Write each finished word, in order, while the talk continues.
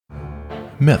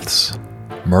myths,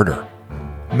 murder,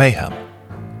 mayhem,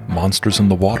 monsters in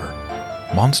the water,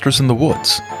 monsters in the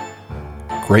woods.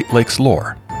 Great Lakes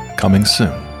lore, coming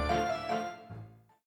soon.